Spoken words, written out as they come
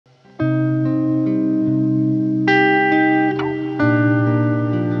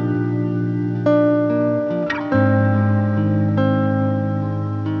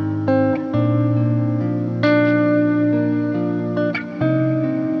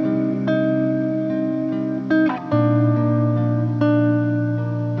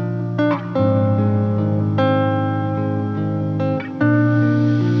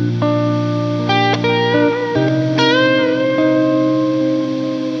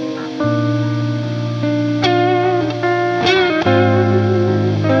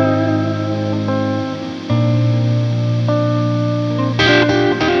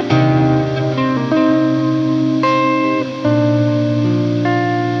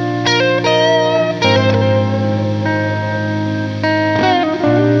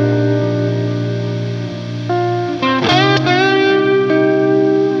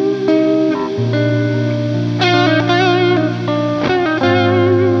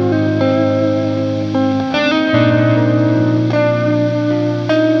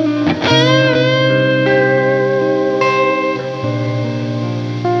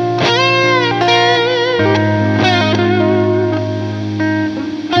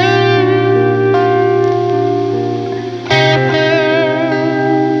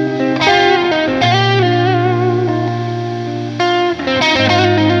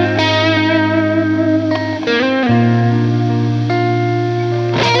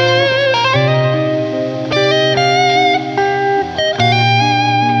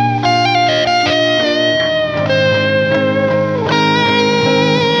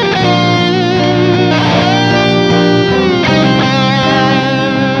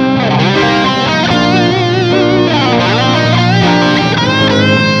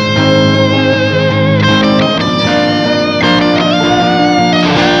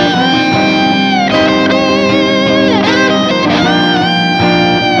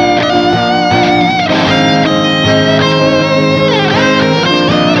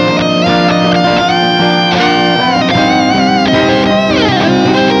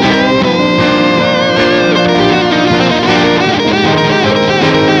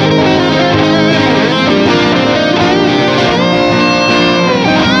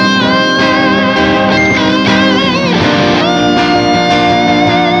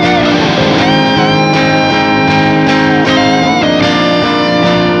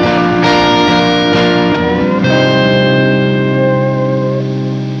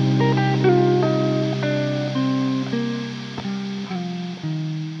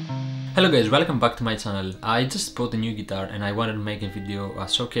welcome back to my channel. I just bought a new guitar and I wanted to make a video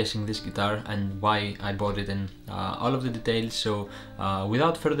showcasing this guitar and why I bought it and all of the details. So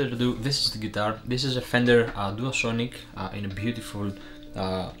without further ado, this is the guitar. This is a Fender Duosonic in a beautiful,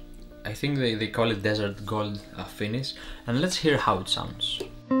 I think they call it desert gold finish, and let's hear how it sounds.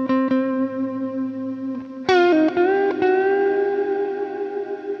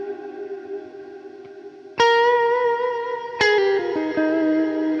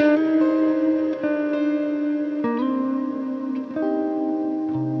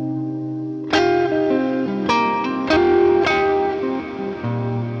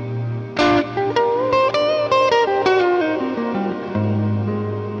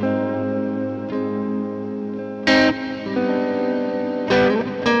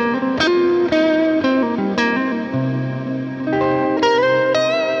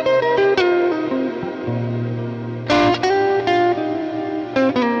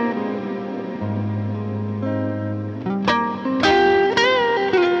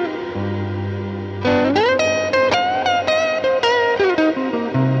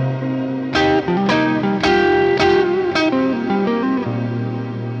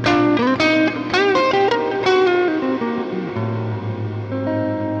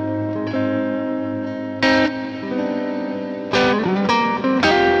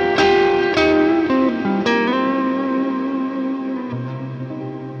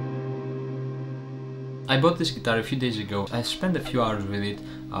 I bought this guitar a few days ago. I spent a few hours with it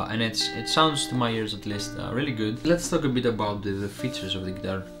and it sounds, to my ears at least, really good. Let's talk a bit about the features of the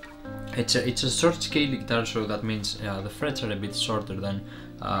guitar. It's a short scale guitar, so that means the frets are a bit shorter than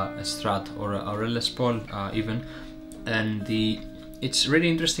a Strat or a Les Paul even, and it's really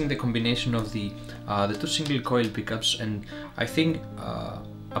interesting, the combination of the two single coil pickups, and I think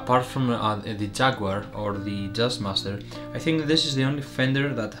apart from the Jaguar or the Jazzmaster, I think this is the only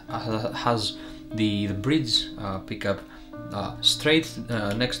Fender that has the bridge pickup straight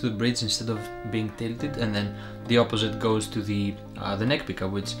next to the bridge instead of being tilted, and then the opposite goes to the neck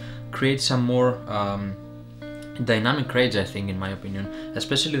pickup, which creates some more dynamic range, I think, in my opinion,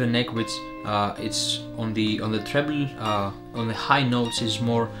 especially the neck, which it's on the treble, on the high notes is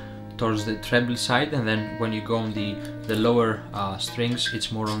more towards the treble side, and then when you go on the lower strings, it's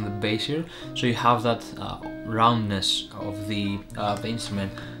more on the bass here, so you have that roundness of the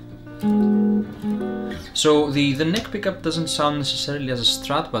instrument. So the neck pickup doesn't sound necessarily as a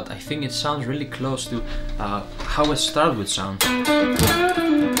Strat, but I think it sounds really close to how a Strat would sound.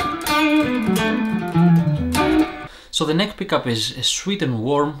 So the neck pickup is sweet and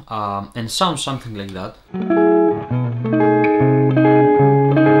warm and sounds something like that.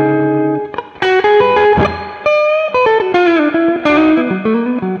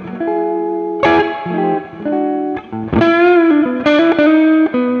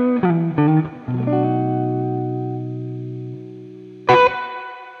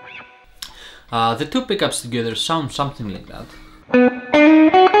 The two pickups together sound something like that.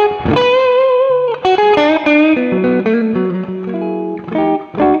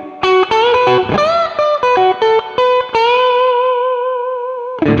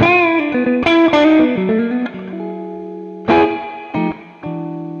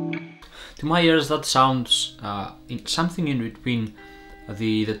 To my ears, that sounds something in between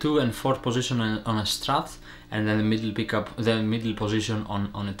the 2 and 4 position on a Strat, and then the middle pickup, the middle position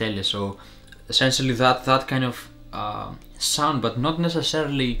on a Tele. So essentially that kind of sound, but not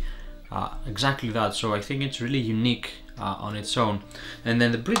necessarily exactly that. So I think it's really unique on its own. And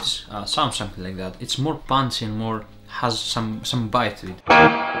then the bridge sounds something like that. It's more punchy and more has some bite to it.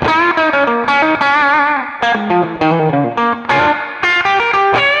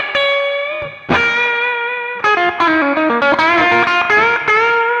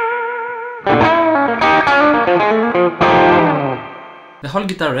 The whole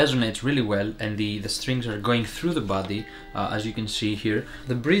guitar resonates really well, and the strings are going through the body, as you can see here.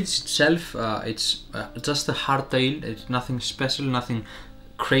 The bridge itself, it's just a hardtail. It's nothing special, nothing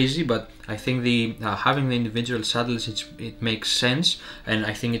crazy, but I think having the individual saddles, it makes sense, and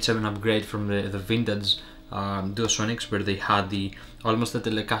I think it's an upgrade from the vintage Duosonics, where they had almost a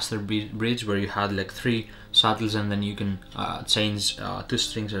Telecaster bridge, where you had like 3 saddles and then you can change 2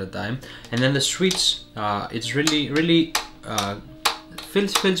 strings at a time. And then the switch, it's really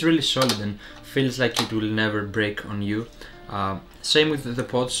feels really solid and feels like it will never break on you. Same with the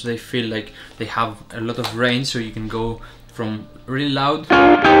pots, they feel like they have a lot of range, so you can go from really loud,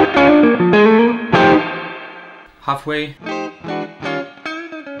 halfway,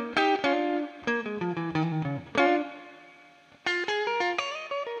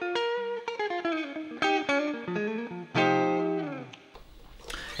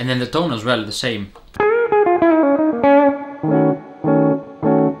 And then the tone as well, the same.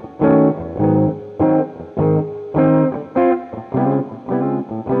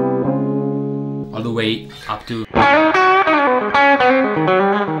 All the way up to...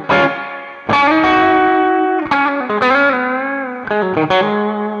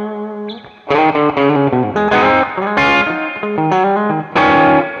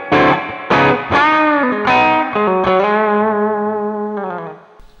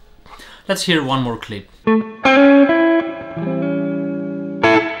 Let's hear one more clip.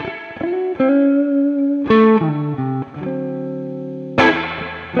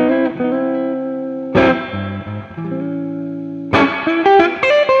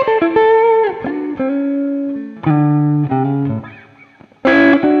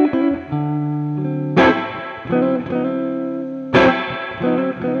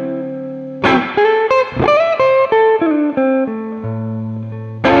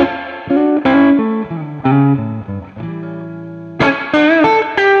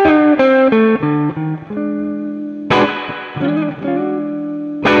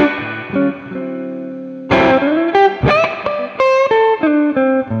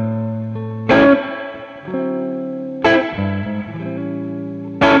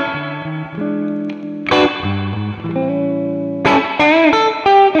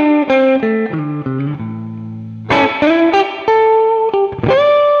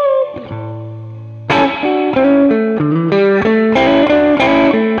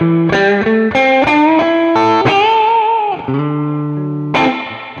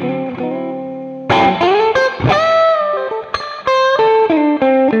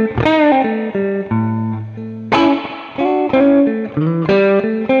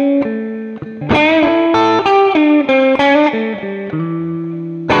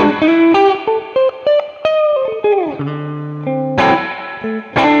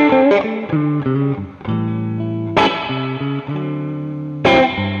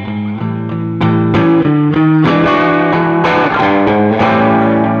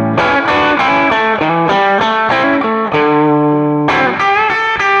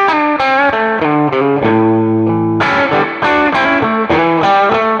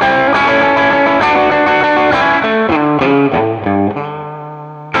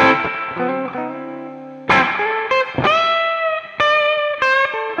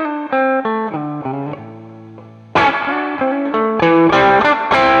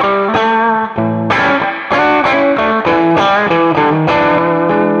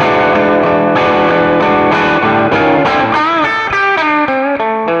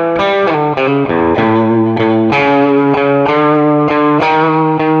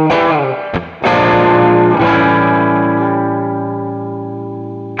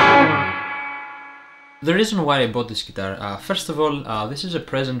 The reason why I bought this guitar, first of all, this is a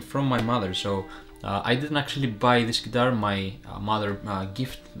present from my mother, so I didn't actually buy this guitar. My mother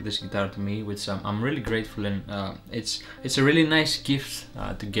gifted this guitar to me, which I'm really grateful, and it's a really nice gift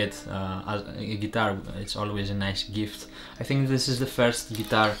to get as a guitar. It's always a nice gift. I think this is the first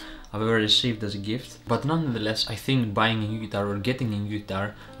guitar I've ever received as a gift, but nonetheless I think buying a new guitar or getting a new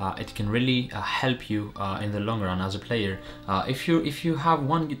guitar, it can really help you in the long run as a player. If you have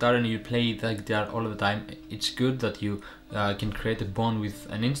one guitar and you play that guitar all the time, it's good that you can create a bond with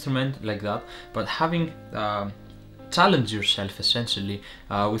an instrument like that, but having challenge yourself essentially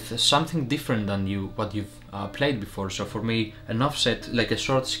with something different than what you've played before. So for me, an offset, like a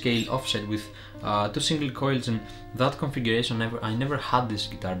short scale offset with 2 single coils, and that configuration, I never had this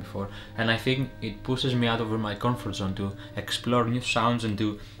guitar before, and I think it pushes me out of my comfort zone to explore new sounds and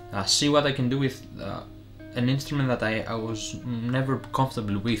to see what I can do with an instrument that I was never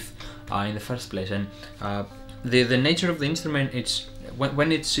comfortable with in the first place. And the nature of the instrument, it's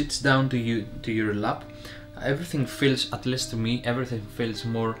when it sits down to your lap, everything feels, at least to me, everything feels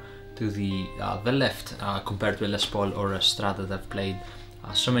more to the left compared to a Les Paul or a Strat that I've played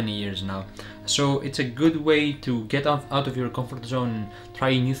so many years now. So it's a good way to get out of your comfort zone and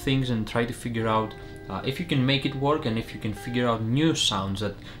try new things and try to figure out if you can make it work, and if you can figure out new sounds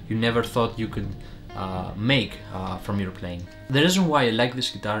that you never thought you could make from your playing. The reason why I like this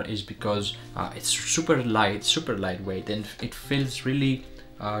guitar is because it's super light, super lightweight, and it feels really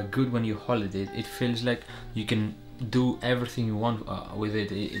good when you hold it. It feels like you can do everything you want with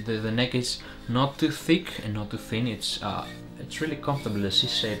it. The neck is not too thick and not too thin. It's really comfortable, a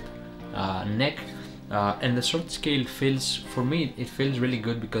C-shaped neck, and the short scale feels, for me, it feels really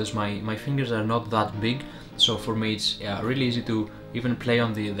good because my fingers are not that big. So for me, it's really easy to even play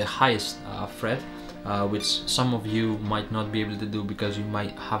on the highest fret, which some of you might not be able to do because you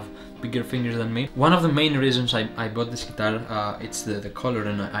might have bigger fingers than me. One of the main reasons I bought this guitar, it's the color,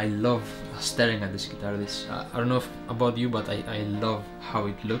 and I love staring at this guitar. I don't know about you, but I love how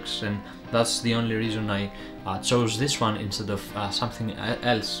it looks, and that's the only reason I chose this one instead of something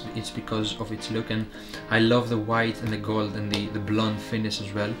else. It's because of its look, and I love the white and the gold and the blonde finish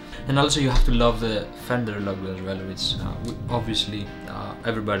as well. And also you have to love the Fender logo as well, which obviously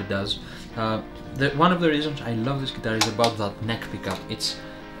everybody does. One of the reasons I love this guitar is about that neck pickup. It's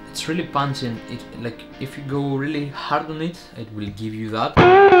really punchy, and like if you go really hard on it, it will give you that.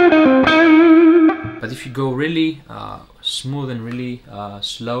 But if you go really smooth and really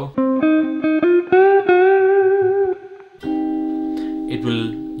slow, it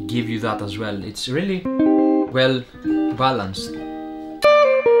will give you that as well. It's really well balanced.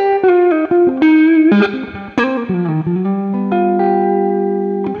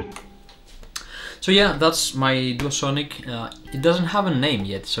 So yeah, that's my Duosonic. It doesn't have a name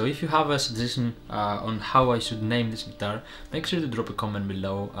yet, so if you have a suggestion on how I should name this guitar, make sure to drop a comment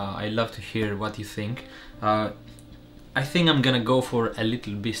below. I love to hear what you think. I think I'm gonna go for a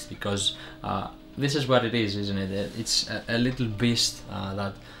Little Beast, because this is what it is, isn't it? It's a little beast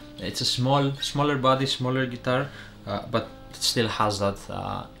that it's a smaller body, smaller guitar, but it still has that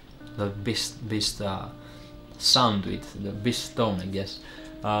the beast sound to it, the beast tone, I guess.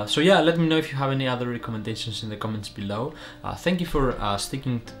 So yeah, let me know if you have any other recommendations in the comments below. Thank you for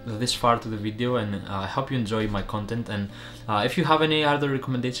sticking this far to the video, and I hope you enjoy my content. And if you have any other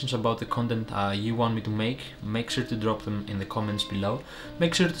recommendations about the content you want me to make sure to drop them in the comments below.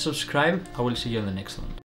 Make sure to subscribe. I will see you on the next one.